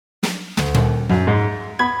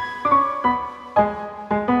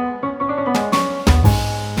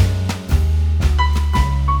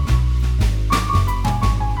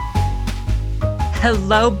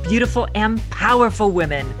Hello, beautiful and powerful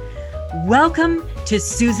women. Welcome to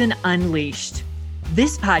Susan Unleashed.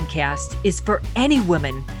 This podcast is for any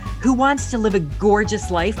woman who wants to live a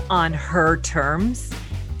gorgeous life on her terms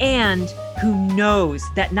and who knows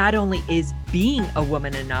that not only is being a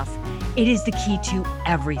woman enough, it is the key to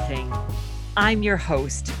everything. I'm your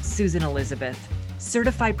host, Susan Elizabeth,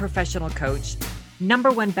 certified professional coach,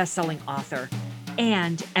 #1 best-selling author,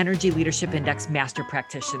 and Energy Leadership Index master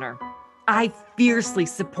practitioner. I fiercely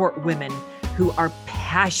support women who are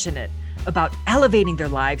passionate about elevating their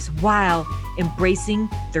lives while embracing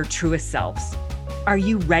their truest selves. Are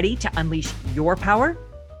you ready to unleash your power?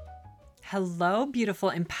 Hello, beautiful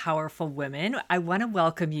and powerful women. I want to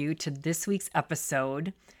welcome you to this week's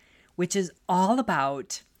episode, which is all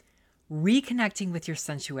about reconnecting with your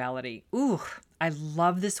sensuality. Ooh, I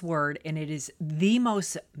love this word, and it is the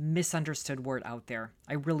most misunderstood word out there.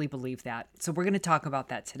 I really believe that. So we're going to talk about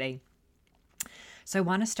that today. So I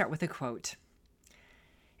want to start with a quote,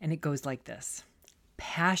 and it goes like this.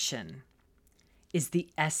 Passion is the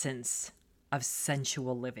essence of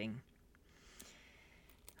sensual living.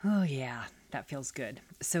 Oh yeah, that feels good.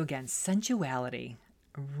 So again, sensuality,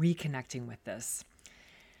 reconnecting with this.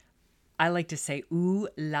 I like to say, ooh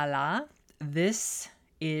la la, this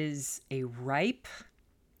is a ripe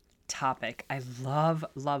topic. I love,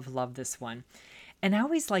 love, love this one. And I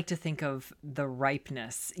always like to think of the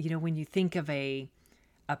ripeness. You know, when you think of a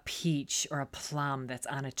peach or a plum that's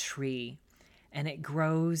on a tree and it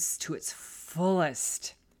grows to its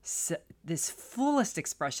fullest, this fullest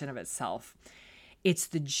expression of itself, it's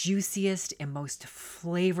the juiciest and most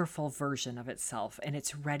flavorful version of itself, and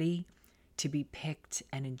it's ready to be picked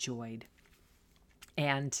and enjoyed.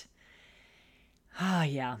 And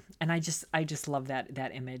and I just love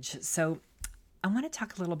that image. So I want to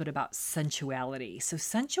talk a little bit about sensuality. So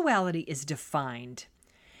sensuality is defined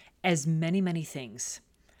as many, many things,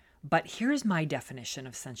 but here's my definition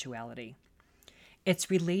of sensuality.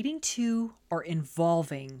 It's relating to or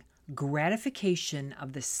involving gratification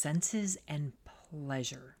of the senses and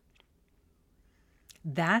pleasure.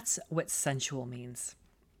 That's what sensual means.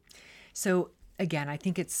 So again, I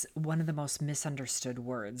think it's one of the most misunderstood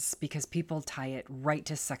words because people tie it right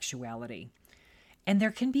to sexuality. And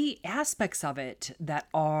there can be aspects of it that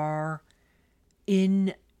are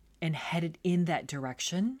in and headed in that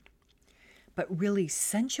direction. But really,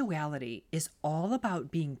 sensuality is all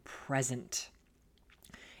about being present.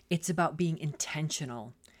 It's about being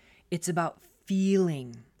intentional. It's about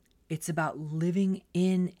feeling. It's about living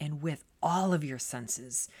in and with all of your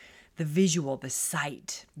senses. The visual, the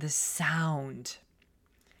sight, the sound,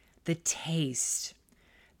 the taste,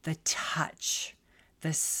 the touch,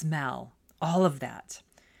 the smell, all of that.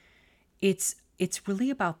 It's really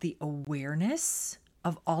about the awareness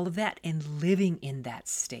of all of that and living in that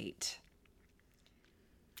state.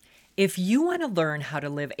 If you want to learn how to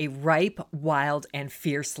live a ripe, wild, and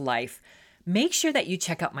fierce life, make sure that you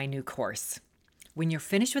check out my new course. When you're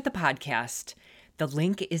finished with the podcast, the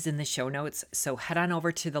link is in the show notes, so head on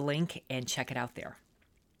over to the link and check it out there.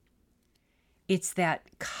 It's that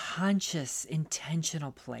conscious,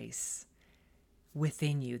 intentional place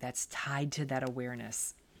within you that's tied to that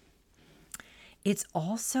awareness. It's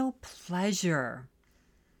also pleasure.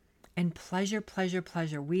 And pleasure.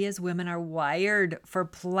 We as women are wired for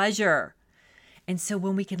pleasure. And so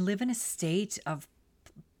when we can live in a state of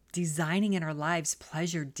designing in our lives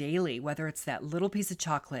pleasure daily, whether it's that little piece of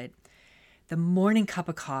chocolate, the morning cup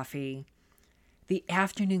of coffee, the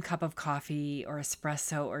afternoon cup of coffee or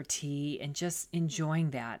espresso or tea, and just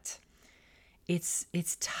enjoying that,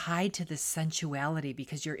 it's tied to the sensuality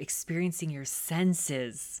because you're experiencing your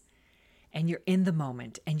senses and you're in the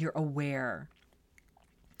moment and you're aware.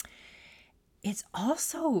 It's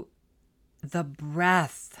also the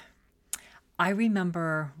breath. I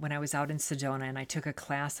remember when I was out in Sedona and I took a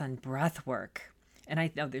class on breath work. And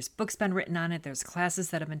I know there's books been written on it. There's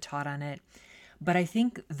classes that have been taught on it. But I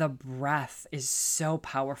think the breath is so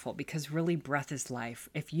powerful because really breath is life.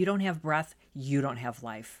 If you don't have breath, you don't have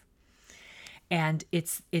life. And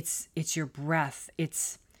it's your breath.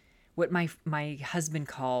 It's what my husband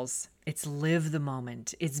calls, it's live the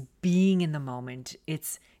moment. It's being in the moment.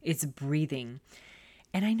 It's breathing.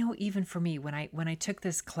 And I know even for me, when I took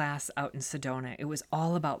this class out in Sedona, it was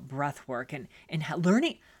all about breath work and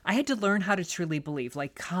learning. I had to learn how to truly believe,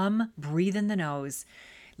 like come, breathe in the nose,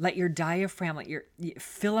 let your diaphragm,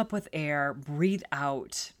 fill up with air, breathe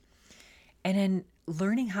out. And then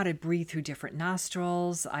learning how to breathe through different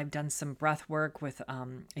nostrils. I've done some breath work with a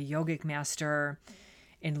yogic master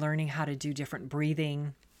in learning how to do different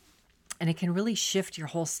breathing. And it can really shift your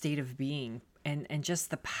whole state of being and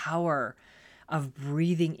just the power of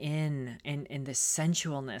breathing in and the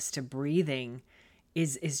sensualness to breathing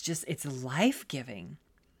is just, it's life-giving.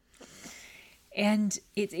 And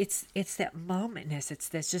it's that momentness.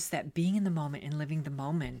 That's just that being in the moment and living the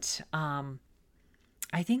moment.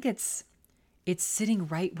 I think it's sitting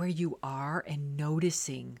right where you are and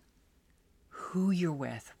noticing who you're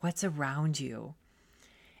with, what's around you.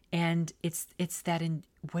 And it's that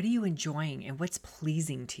what are you enjoying and what's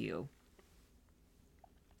pleasing to you?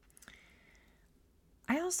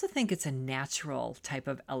 I also think it's a natural type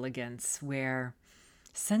of elegance where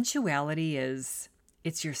sensuality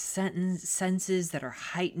it's your senses that are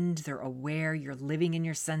heightened, they're aware, you're living in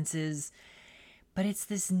your senses. But it's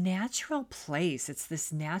this natural place, it's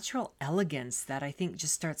this natural elegance that I think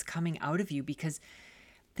just starts coming out of you, because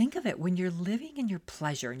think of it, when you're living in your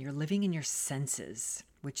pleasure and you're living in your senses,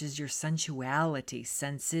 which is your sensuality,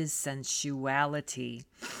 senses, sensuality.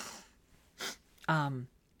 I'm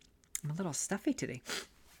a little stuffy today.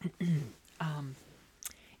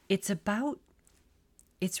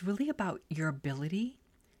 It's really about your ability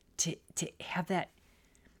to have that.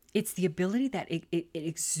 It's the ability that it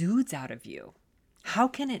exudes out of you. How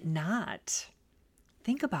can it not?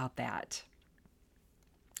 Think about that.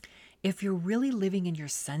 If you're really living in your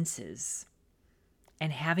senses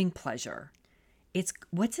and having pleasure, it's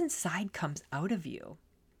what's inside comes out of you.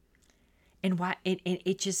 And why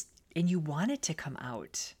it just, and you want it to come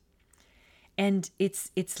out. And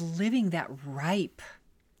it's living that ripe,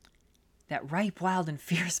 wild and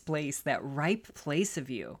fierce place, that ripe place of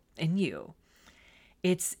you in you.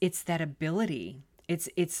 It's that ability.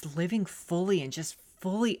 It's living fully and just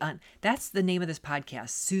fully that's the name of this podcast,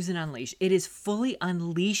 Susan Unleashed. It is fully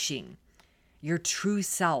unleashing your true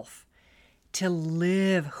self to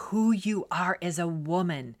live who you are as a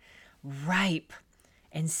woman, ripe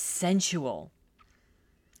and sensual.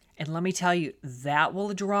 And let me tell you, that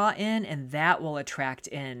will draw in and that will attract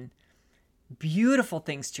in beautiful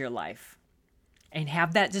things to your life. And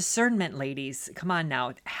have that discernment, ladies. Come on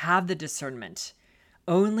now, have the discernment.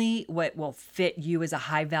 Only what will fit you as a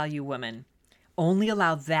high value woman. Only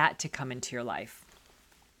allow that to come into your life.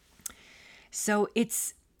 So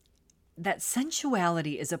it's that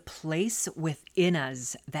sensuality is a place within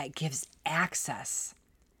us that gives access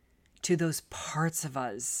to those parts of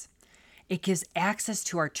us. It gives access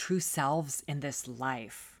to our true selves in this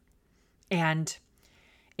life. And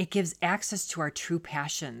it gives access to our true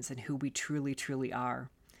passions and who we truly, truly are.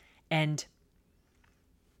 And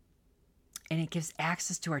it gives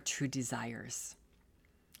access to our true desires.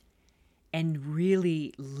 And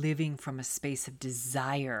really living from a space of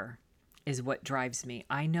desire is what drives me.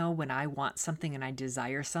 I know when I want something and I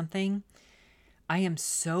desire something, I am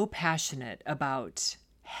so passionate about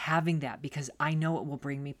having that because I know it will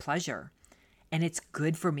bring me pleasure. And it's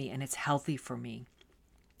good for me and it's healthy for me.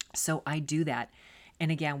 So I do that.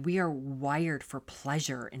 And again, we are wired for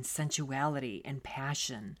pleasure and sensuality and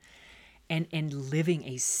passion and living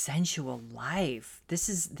a sensual life. This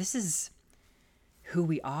is who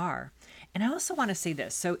we are. And I also want to say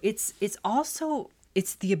this. So it's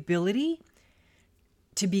the ability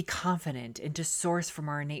to be confident and to source from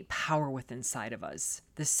our innate power within inside of us.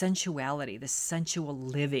 The sensuality, the sensual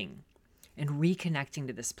living and reconnecting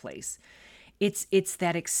to this place. It's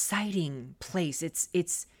that exciting place. It's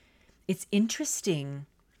interesting.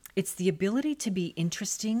 It's the ability to be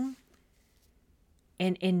interesting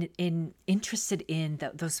and interested in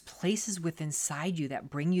those places within inside you that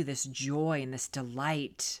bring you this joy and this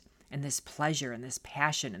delight and this pleasure and this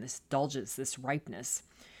passion and this indulgence, this ripeness.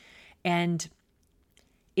 And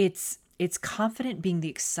it's confident being the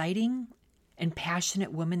exciting and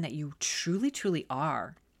passionate woman that you truly, truly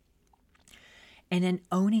are. And then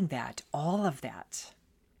owning that, all of that.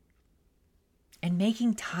 And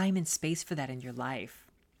making time and space for that in your life.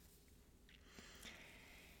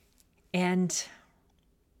 And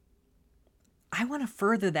I want to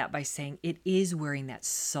further that by saying it is wearing that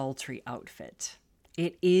sultry outfit.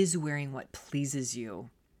 It is wearing what pleases you.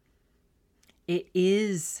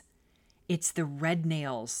 It's the red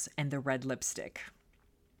nails and the red lipstick.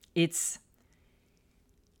 It's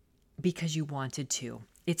because you wanted to.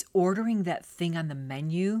 It's ordering that thing on the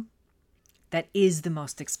menu that is the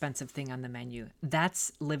most expensive thing on the menu.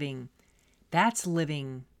 That's living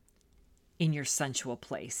in your sensual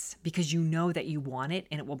place because you know that you want it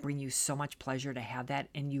and it will bring you so much pleasure to have that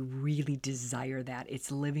and you really desire that.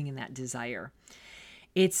 It's living in that desire.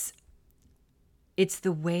 It's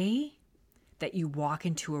the way that you walk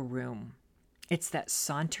into a room. It's that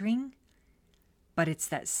sauntering, but it's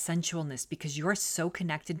that sensualness because you're so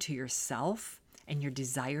connected to yourself and your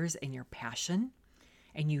desires and your passion,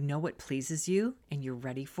 and you know what pleases you and you're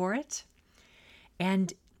ready for it.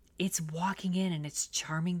 And it's walking in and it's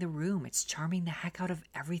charming the room. It's charming the heck out of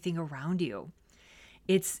everything around you.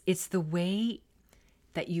 It's the way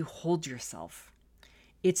that you hold yourself.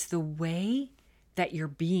 It's the way that you're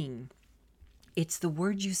being. It's the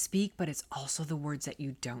words you speak, but it's also the words that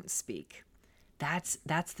you don't speak. That's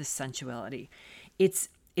the sensuality. It's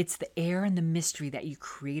the air and the mystery that you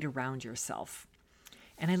create around yourself.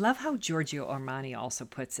 And I love how Giorgio Armani also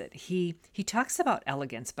puts it. He talks about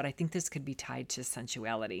elegance, but I think this could be tied to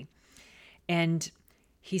sensuality. And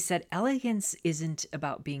he said, elegance isn't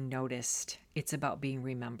about being noticed. It's about being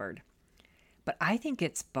remembered. But I think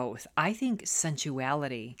it's both. I think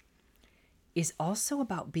sensuality is also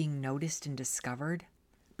about being noticed and discovered,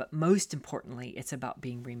 but most importantly, it's about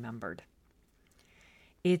being remembered.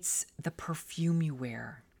 It's the perfume you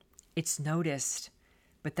wear. It's noticed,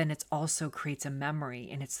 but then it also creates a memory,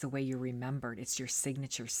 and it's the way you're remembered. It's your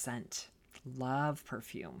signature scent. Love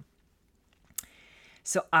perfume.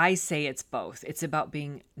 So I say it's both. It's about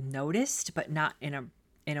being noticed, but not in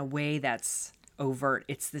a way that's overt.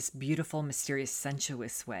 It's this beautiful, mysterious,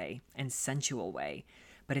 sensuous way and sensual way,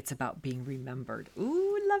 but it's about being remembered.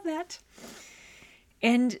 Ooh, love that.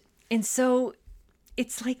 And so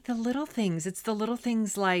it's like the little things. It's the little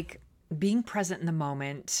things like being present in the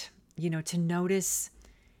moment, to notice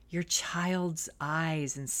your child's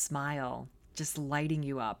eyes and smile just lighting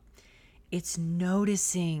you up. It's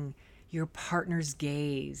noticing your partner's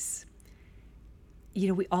gaze.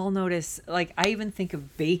 We all notice, like I even think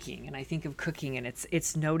of baking and I think of cooking, and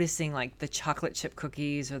it's noticing like the chocolate chip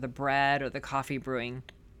cookies or the bread or the coffee brewing.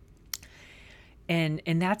 And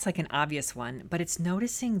that's like an obvious one, but it's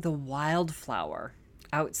noticing the wildflower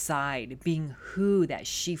outside being who that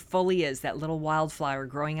she fully is, that little wildflower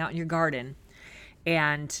growing out in your garden,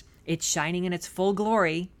 and it's shining in its full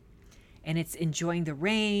glory, and it's enjoying the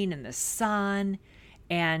rain and the sun.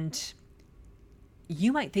 And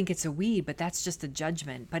you might think it's a weed, but that's just a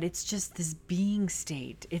judgment. But it's just this being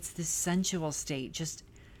state. It's this sensual state, just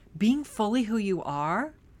being fully who you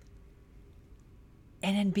are,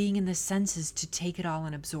 and then being in the senses to take it all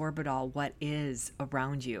and absorb it all, what is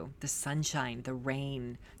around you, the sunshine, the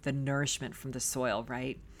rain, the nourishment from the soil,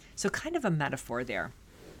 right? So kind of a metaphor there.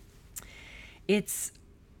 I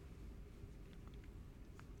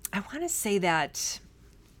want to say that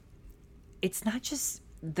it's not just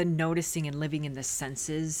the noticing and living in the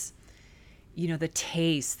senses, the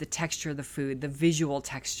taste, the texture of the food, the visual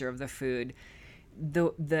texture of the food,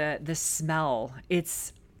 the smell.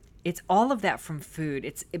 It's all of that from food.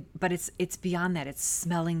 But it's beyond that. It's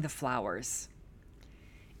smelling the flowers.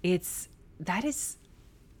 That is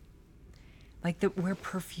like where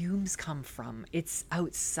perfumes come from. It's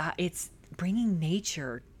outside. It's bringing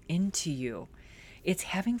nature into you. It's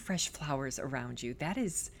having fresh flowers around you. That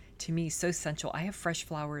is, to me, so sensual. I have fresh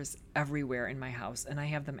flowers everywhere in my house, and I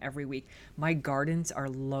have them every week. My gardens are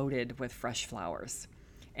loaded with fresh flowers.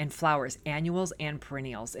 And flowers, annuals and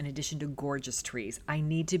perennials, in addition to gorgeous trees. I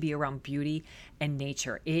need to be around beauty and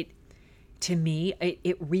nature. To me,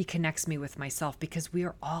 it reconnects me with myself, because we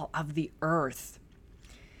are all of the earth.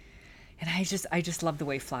 And I just love the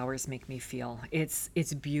way flowers make me feel. It's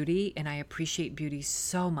beauty, and I appreciate beauty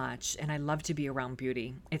so much, and I love to be around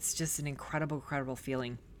beauty. It's just an incredible, incredible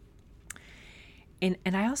feeling. And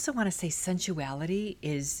I also want to say sensuality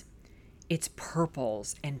it's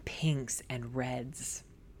purples and pinks and reds.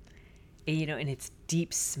 And it's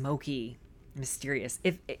deep, smoky, mysterious.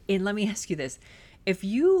 And let me ask you this. If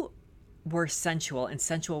you were sensual and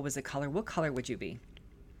sensual was a color, what color would you be?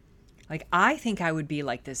 Like, I think I would be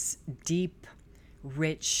like this deep,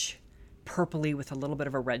 rich, purpley with a little bit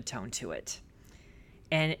of a red tone to it.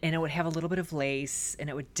 And it would have a little bit of lace, and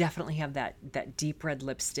it would definitely have that deep red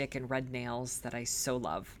lipstick and red nails that I so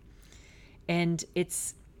love. And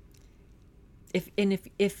it's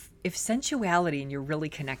if sensuality, and you're really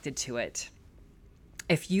connected to it,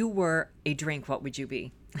 if you were a drink, what would you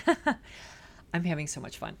be? I'm having so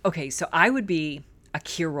much fun. Okay, so I would be a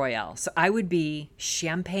Kir Royale. So I would be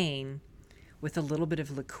champagne with a little bit of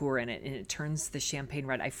liqueur in it, and it turns the champagne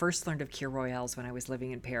red. I first learned of Kir Royales when I was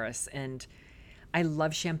living in Paris, and I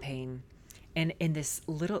love champagne, and this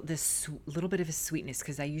little bit of a sweetness,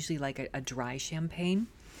 because I usually like a dry champagne,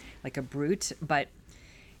 like a Brut, but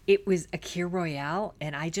it was a Kir Royale,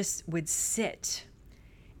 and I just would sit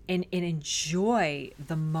and enjoy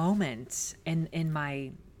the moment in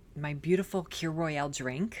my beautiful Kir Royale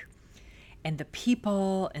drink, and the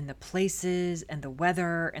people and the places and the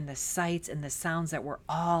weather and the sights and the sounds that were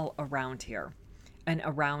all around here. and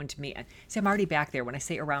around me. See, I'm already back there. When I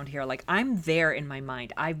say around here, like I'm there in my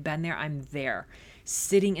mind. I've been there. I'm there,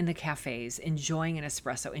 sitting in the cafes, enjoying an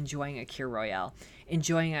espresso, enjoying a Kir Royale,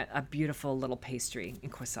 enjoying a beautiful little pastry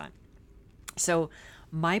and croissant. So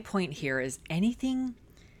my point here is anything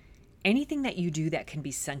that you do that can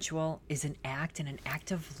be sensual is an act, and an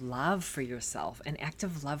act of love for yourself, an act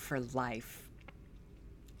of love for life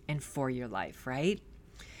and for your life, right?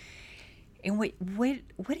 And what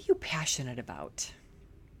are you passionate about?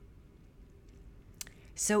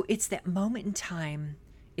 So it's that moment in time.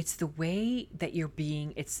 It's the way that you're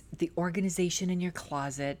being. It's the organization in your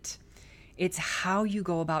closet. It's how you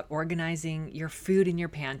go about organizing your food in your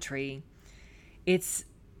pantry. It's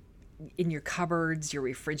in your cupboards, your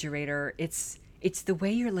refrigerator. It's the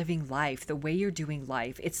way you're living life, the way you're doing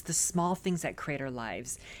life. It's the small things that create our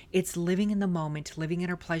lives. It's living in the moment, living in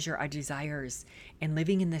our pleasure, our desires, and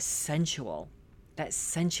living in the sensual, that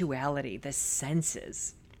sensuality, the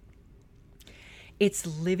senses. It's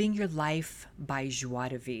living your life by joie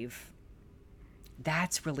de vivre.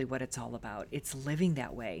 That's really what it's all about. It's living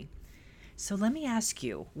that way. So let me ask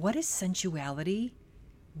you, what does sensuality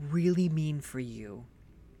really mean for you?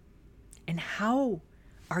 And how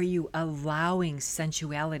are you allowing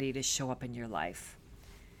sensuality to show up in your life?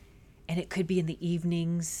 And it could be in the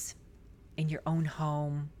evenings, in your own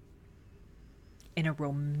home, in a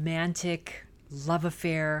romantic love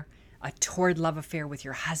affair, a torrid love affair with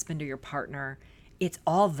your husband or your partner. It's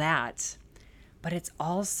all that, but it's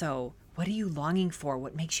also, what are you longing for?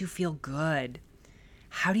 What makes you feel good?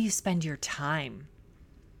 How do you spend your time?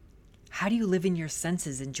 How do you live in your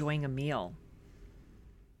senses enjoying a meal?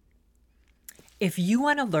 If you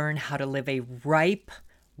want to learn how to live a ripe,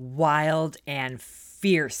 wild, and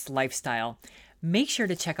fierce lifestyle, make sure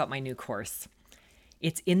to check out my new course.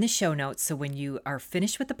 It's in the show notes, so when you are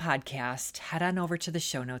finished with the podcast, head on over to the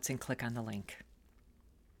show notes and click on the link.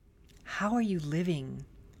 How are you living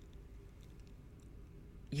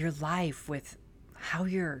your life with how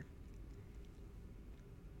you're...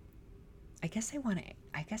 I guess I want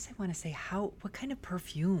to say what kind of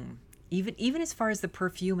perfume? Even as far as the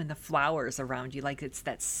perfume and the flowers around you, like it's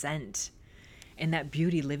that scent and that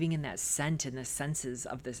beauty, living in that scent and the senses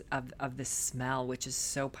of this of the smell, which is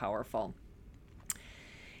so powerful.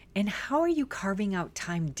 And how are you carving out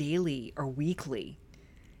time daily or weekly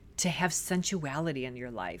to have sensuality in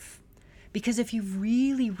your life? Because if you've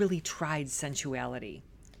really, really tried sensuality,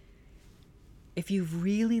 if you've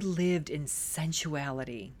really lived in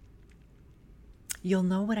sensuality, you'll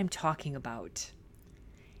know what I'm talking about.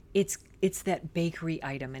 It's that bakery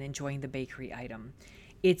item and enjoying the bakery item.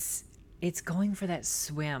 It's going for that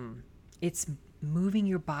swim. It's moving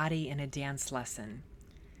your body in a dance lesson.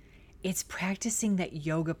 It's practicing that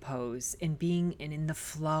yoga pose and being in the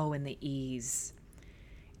flow and the ease.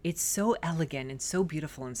 It's so elegant and so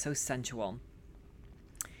beautiful and so sensual.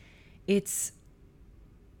 I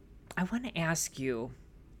want to ask you,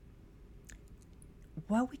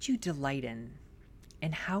 what would you delight in?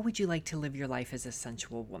 And how would you like to live your life as a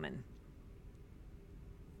sensual woman?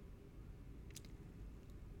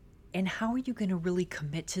 And how are you going to really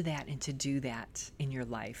commit to that and to do that in your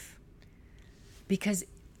life? Because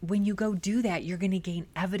when you go do that, you're going to gain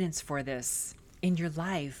evidence for this in your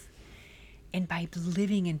life. And by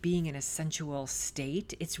living and being in a sensual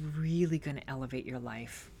state, it's really going to elevate your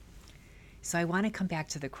life. So I want to come back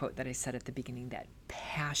to the quote that I said at the beginning, that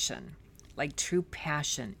passion, like true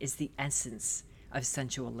passion, is the essence of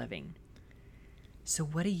sensual living. So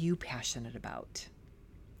what are you passionate about?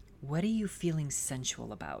 What are you feeling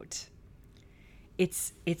sensual about?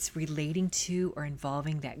 It's relating to or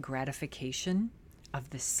involving that gratification of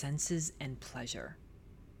the senses and pleasure.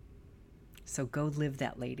 So go live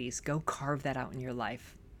that, ladies. Go carve that out in your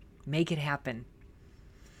life. Make it happen.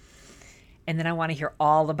 And then I want to hear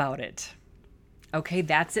all about it. Okay,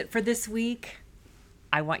 that's it for this week.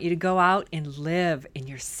 I want you to go out and live in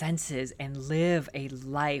your senses and live a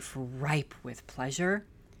life ripe with pleasure.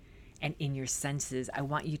 And in your senses, I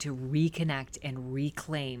want you to reconnect and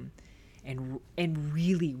reclaim and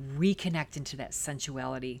really reconnect into that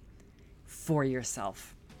sensuality for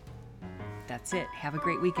yourself. That's it. Have a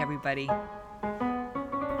great week, everybody.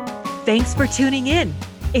 Thanks for tuning in.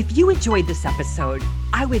 If you enjoyed this episode,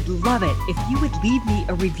 I would love it if you would leave me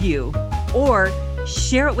a review or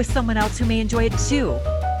share it with someone else who may enjoy it too.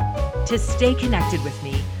 To stay connected with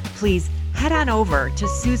me, please head on over to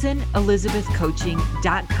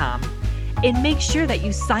SusanElizabethCoaching.com and make sure that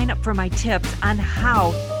you sign up for my tips on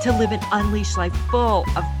how to live an unleashed life full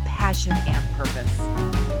of passion and purpose.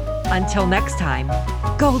 Until next time,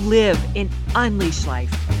 go live an unleashed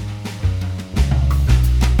life.